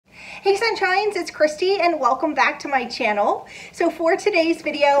Hey Sunshines, it's Kristy and welcome back to my channel. So for today's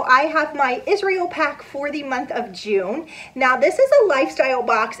video, I have my Israel pack for the month of June. Now this is a lifestyle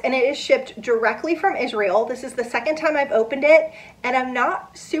box and it is shipped directly from Israel. This is the second time I've opened it and I'm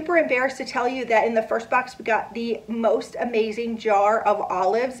not super embarrassed to tell you that in the first box we got the most amazing jar of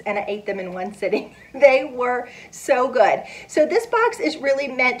olives and I ate them in one sitting. They were so good. So this box is really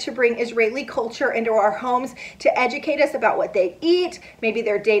meant to bring Israeli culture into our homes, to educate us about what they eat, maybe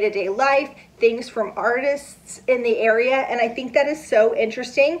their day-to-day life, things from artists in the area, and I think that is so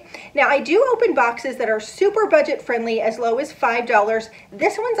interesting. Now I do open boxes that are super budget friendly, as low as $5.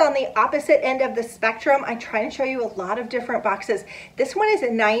 This one's on the opposite end of the spectrum. I try to show you a lot of different boxes. This one is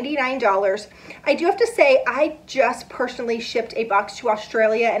 $99. I do have to say I just personally shipped a box to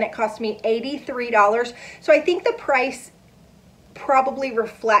Australia and it cost me $83. So I think the price probably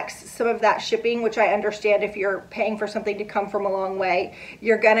reflects some of that shipping, which I understand. If you're paying for something to come from a long way,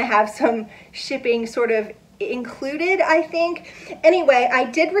 you're gonna have some shipping sort of included, I think. Anyway, I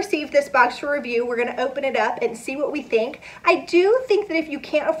did receive this box for review. We're gonna open it up and see what we think. I do think that if you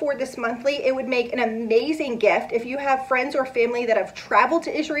can't afford this monthly, it would make an amazing gift. If you have friends or family that have traveled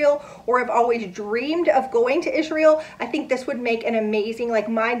to Israel or have always dreamed of going to Israel, I think this would make an amazing, like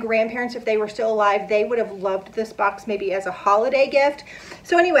my grandparents, if they were still alive, they would have loved this box maybe as a holiday gift.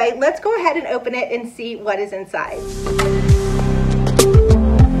 So anyway, let's go ahead and open it and see what is inside.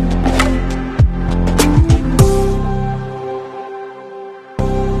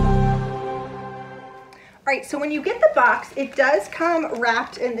 All right, so when you get the box, it does come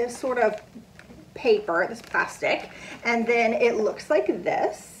wrapped in this sort of paper, this plastic, and then it looks like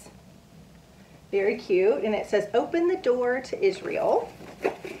this. Very cute, and it says, "Open the door to Israel."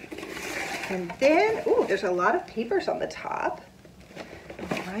 And then, oh, there's a lot of papers on the top.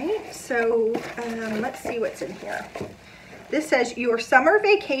 All right, so let's see what's in here. This says, "Your summer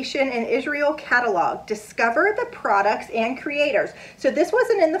vacation in Israel catalog. Discover the products and creators." So this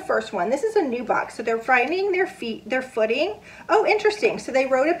wasn't in the first one. This is a new box. So they're finding their footing. Oh, interesting. So they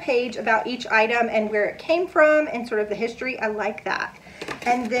wrote a page about each item and where it came from and sort of the history. I like that.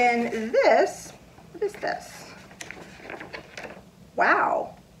 And then this, what is this?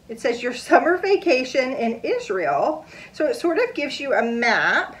 Wow. It says your summer vacation in Israel. So it sort of gives you a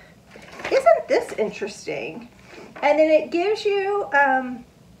map. Isn't this interesting? And then it gives you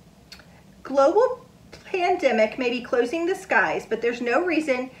global pandemic maybe closing the skies, but there's no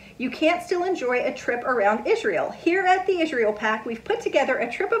reason you can't still enjoy a trip around Israel. Here at the Israel Pack, we've put together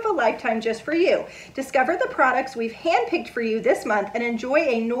a trip of a lifetime just for you. Discover the products we've handpicked for you this month and enjoy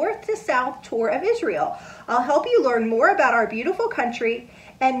a north to south tour of Israel. I'll help you learn more about our beautiful country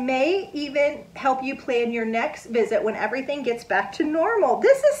and may even help you plan your next visit when everything gets back to normal.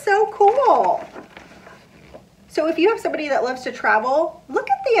 This is so cool. So if you have somebody that loves to travel, look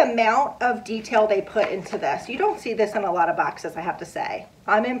at the amount of detail they put into this. You don't see this in a lot of boxes, I have to say.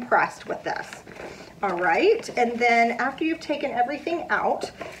 I'm impressed with this. All right, and then after you've taken everything out,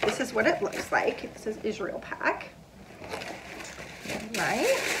 this is what it looks like. It says Israel Pack. All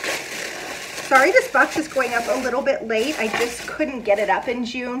right. Sorry this box is going up a little bit late. I just couldn't get it up in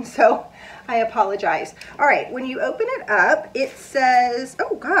June, so I apologize. All right, when you open it up, it says,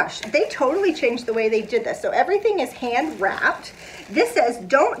 oh gosh, they totally changed the way they did this. So everything is hand wrapped. This says,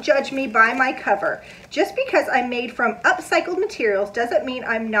 "Don't judge me by my cover. Just because I'm made from upcycled materials doesn't mean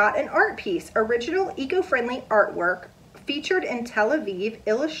I'm not an art piece. Original eco-friendly artwork featured in Tel Aviv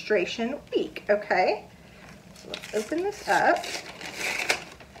Illustration Week." Okay, so let's open this up.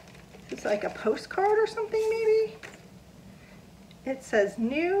 It's like a postcard or something maybe. It says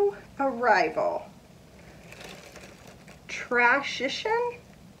new arrival. Trashition?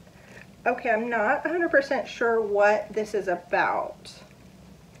 Okay, I'm not 100% sure what this is about.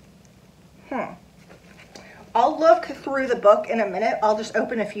 I'll look through the book in a minute. I'll just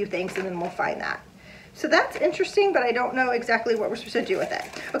open a few things and then we'll find that. So that's interesting, but I don't know exactly what we're supposed to do with it.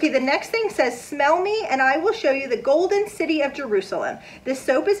 Okay, the next thing says, "Smell me and I will show you the golden city of Jerusalem." This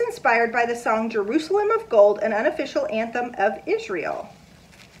soap is inspired by the song "Jerusalem of Gold," an unofficial anthem of Israel.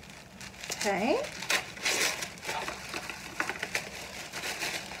 Okay.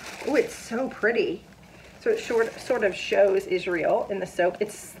 Oh, it's so pretty. So it sort of shows Israel in the soap.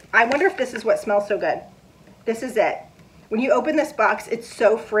 I wonder if this is what smells so good. This is it. When you open this box, it's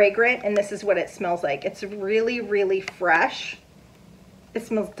so fragrant, and this is what it smells like. It's really, really fresh. It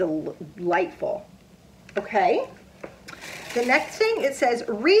smells delightful. Okay. The next thing, it says,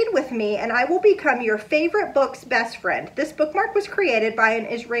 "Read with me and I will become your favorite book's best friend." This bookmark was created by an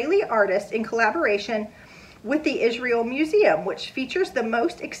Israeli artist in collaboration with the Israel Museum, which features the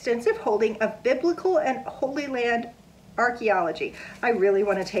most extensive holding of biblical and Holy Land Archaeology. I really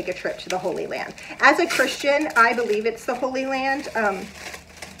want to take a trip to the Holy Land. As a Christian, I believe it's the Holy Land,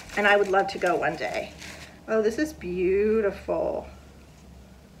 and I would love to go one day. Oh, this is beautiful.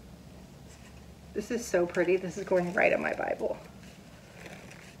 This is so pretty. This is going right in my Bible.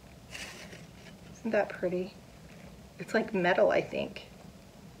 Isn't that pretty? It's like metal, I think.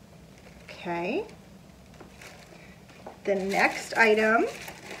 Okay. The next item,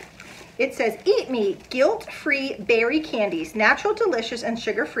 it says, eat me, guilt-free berry candies, natural, delicious, and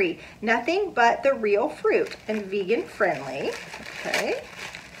sugar-free. Nothing but the real fruit and vegan-friendly. Okay.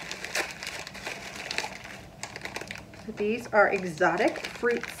 So these are exotic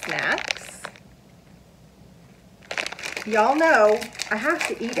fruit snacks. Y'all know I have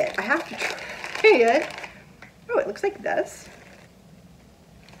to eat it. I have to try it. Oh, it looks like this.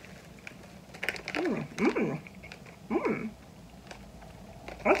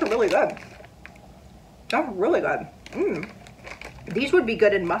 That's really good. That's really good. These would be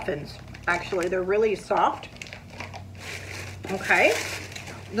good in muffins, actually. They're really soft. Okay.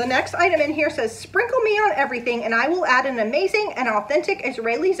 The next item in here says, sprinkle me on everything and I will add an amazing and authentic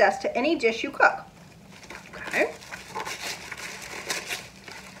Israeli zest to any dish you cook. Okay.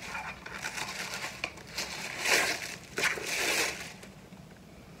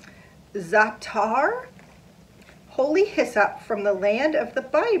 Za'atar, holy hyssop from the land of the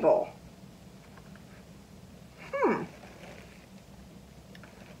Bible.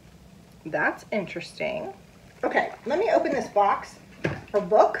 That's interesting. Okay, let me open this box or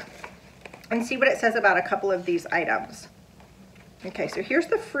book and see what it says about a couple of these items. Okay, so here's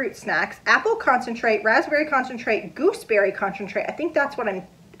the fruit snacks. Apple concentrate, raspberry concentrate, gooseberry concentrate. I think that's what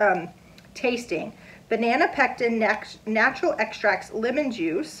I'm tasting. Banana pectin, natural extracts, lemon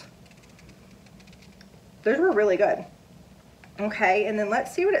juice. Those were really good. Okay, and then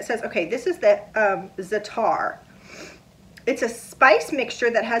let's see what it says. Okay, this is the za'atar. It's a spice mixture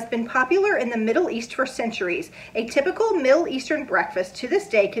that has been popular in the Middle East for centuries. A typical Middle Eastern breakfast to this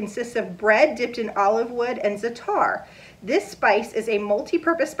day consists of bread dipped in olive wood and za'atar. This spice is a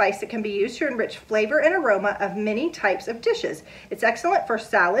multi-purpose spice that can be used to enrich flavor and aroma of many types of dishes. It's excellent for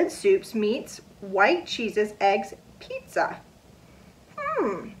salads, soups, meats, white cheeses, eggs, pizza.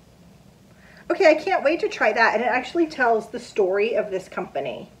 Okay, I can't wait to try that, and it actually tells the story of this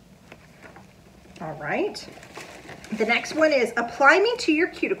company. All right. The next one is apply me to your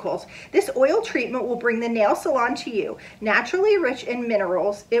cuticles. This oil treatment will bring the nail salon to you. Naturally rich in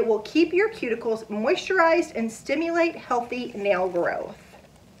minerals, it will keep your cuticles moisturized and stimulate healthy nail growth.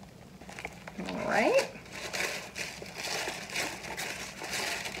 All right.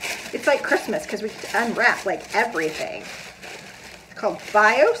 It's like Christmas because we get to unwrap like everything. It's called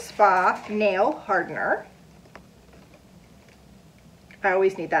Bio Spa Nail Hardener. I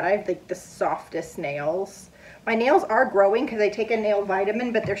always need that. I have like the softest nails. My nails are growing because I take a nail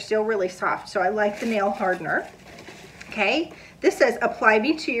vitamin, but they're still really soft. So I like the nail hardener. Okay. This says, apply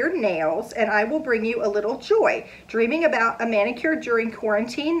me to your nails and I will bring you a little joy. Dreaming about a manicure during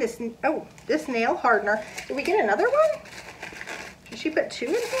quarantine? This nail hardener. Did we get another one? Did she put two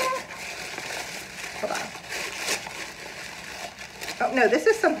in here? Hold on. Oh, no, this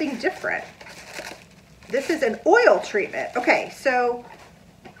is something different. This is an oil treatment. Okay, so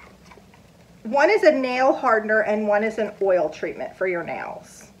one is a nail hardener and one is an oil treatment for your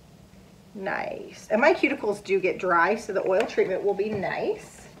nails. Nice. And my cuticles do get dry, so the oil treatment will be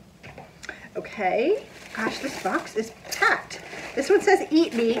nice. Okay. Gosh, this box is packed. This one says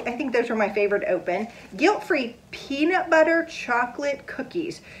eat me. I think those are my favorite to open. Guilt-free peanut butter chocolate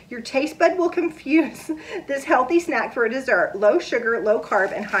cookies. Your taste bud will confuse this healthy snack for a dessert. Low sugar, low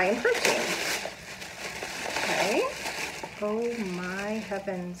carb, and high in protein. Okay. Oh my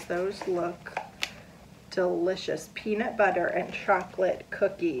heavens, those look delicious. Peanut butter and chocolate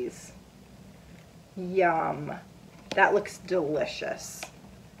cookies. Yum. That looks delicious.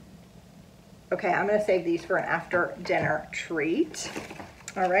 Okay, I'm gonna save these for an after dinner treat.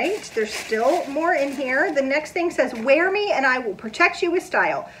 All right, there's still more in here. The next thing says, wear me and I will protect you with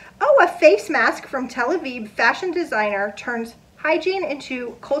style. Oh, a face mask from Tel Aviv fashion designer turns hygiene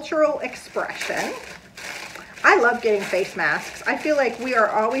into cultural expression. I love getting face masks. I feel like we are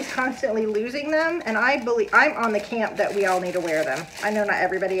always constantly losing them, and I'm on the camp that we all need to wear them. I know not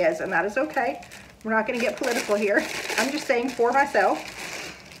everybody is, and that is okay. We're not gonna get political here. I'm just saying for myself.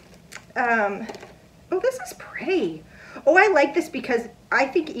 Oh, this is pretty. Oh, I like this because I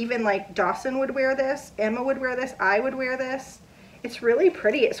think even like Dawson would wear this, Emma would wear this, I would wear this. It's really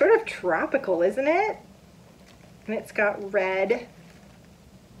pretty. It's sort of tropical, isn't it? And it's got red.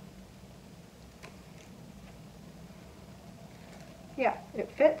 Yeah,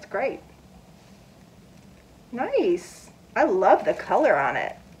 it fits great. Nice. I love the color on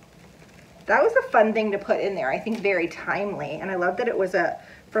it. That was a fun thing to put in there. I think very timely. And I love that it was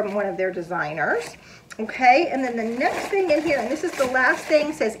from one of their designers. Okay, and then the next thing in here, and this is the last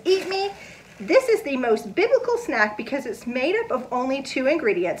thing, says, eat me. This is the most biblical snack because it's made up of only 2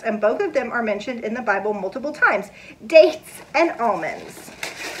 ingredients, and both of them are mentioned in the Bible multiple times. Dates and almonds.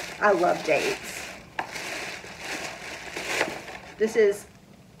 I love dates. This is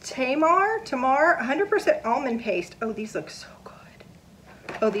Tamar, 100% almond paste. Oh, these look so good.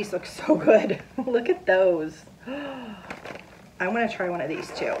 Oh, these look so good. Look at those. I want to try one of these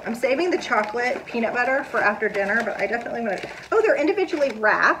too. I'm saving the chocolate peanut butter for after dinner, but I definitely want to. Oh, they're individually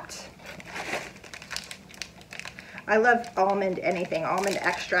wrapped. I love almond anything. Almond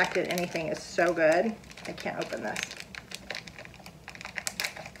extracted anything is so good. I can't open this.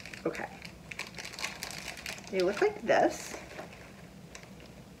 Okay. They look like this.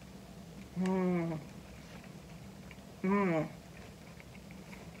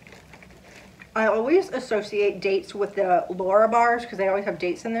 I always associate dates with the Laura bars because they always have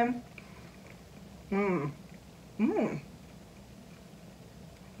dates in them.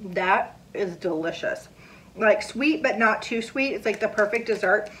 That is delicious. Like sweet, but not too sweet. It's like the perfect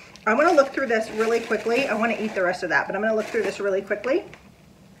dessert. I want to look through this really quickly. I want to eat the rest of that, but I'm going to look through this really quickly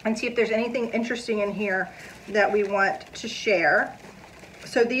and see if there's anything interesting in here that we want to share.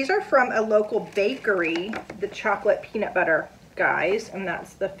 So these are from a local bakery, the chocolate peanut butter guys, and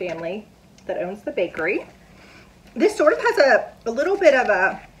that's the family that owns the bakery. This sort of has a little bit of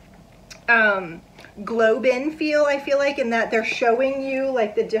a globe-in feel, I feel like, in that they're showing you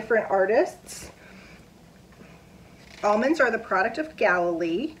like the different artists. Almonds are the product of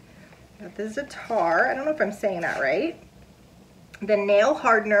Galilee. This is a tar. I don't know if I'm saying that right. The nail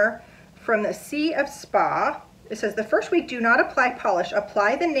hardener from the Sea of Spa. It says the first week, do not apply polish.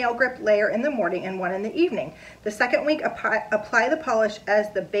 Apply the nail grip layer in the morning and one in the evening. The second week, apply the polish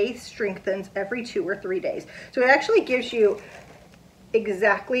as the base strengthens every 2 or 3 days. So it actually gives you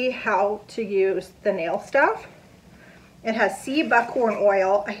exactly how to use the nail stuff. It has sea buckhorn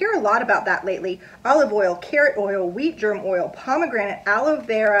oil. I hear a lot about that lately. Olive oil, carrot oil, wheat germ oil, pomegranate, aloe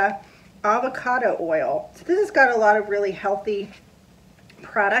vera, avocado oil. So this has got a lot of really healthy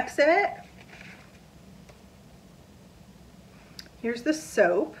products in it. Here's the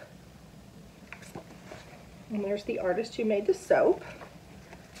soap. And there's the artist who made the soap.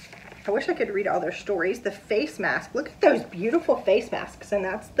 I wish I could read all their stories. The face mask. Look at those beautiful face masks. And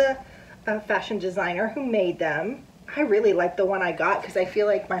that's the fashion designer who made them. I really like the one I got because I feel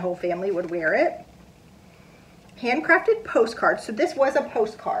like my whole family would wear it. Handcrafted postcards. So this was a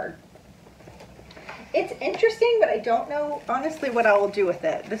postcard. It's interesting, but I don't know honestly what I will do with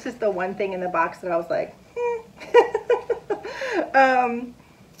it. This is the one thing in the box that I was like,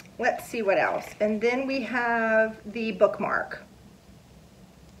 let's see what else. And then we have the bookmark.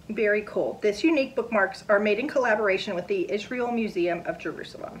 Very cool. This unique bookmarks are made in collaboration with the Israel Museum of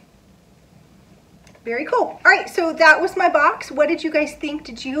Jerusalem. Very cool. All right, so that was my box. What did you guys think?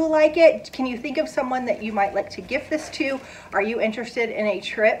 Did you like it? Can you think of someone that you might like to gift this to? Are you interested in a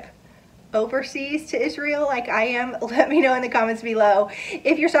trip overseas to Israel like I am? Let me know in the comments below.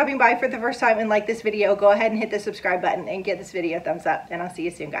 If you're stopping by for the first time and like this video, go ahead and hit the subscribe button and give this video a thumbs up, and I'll see you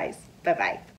soon, guys. Bye-bye.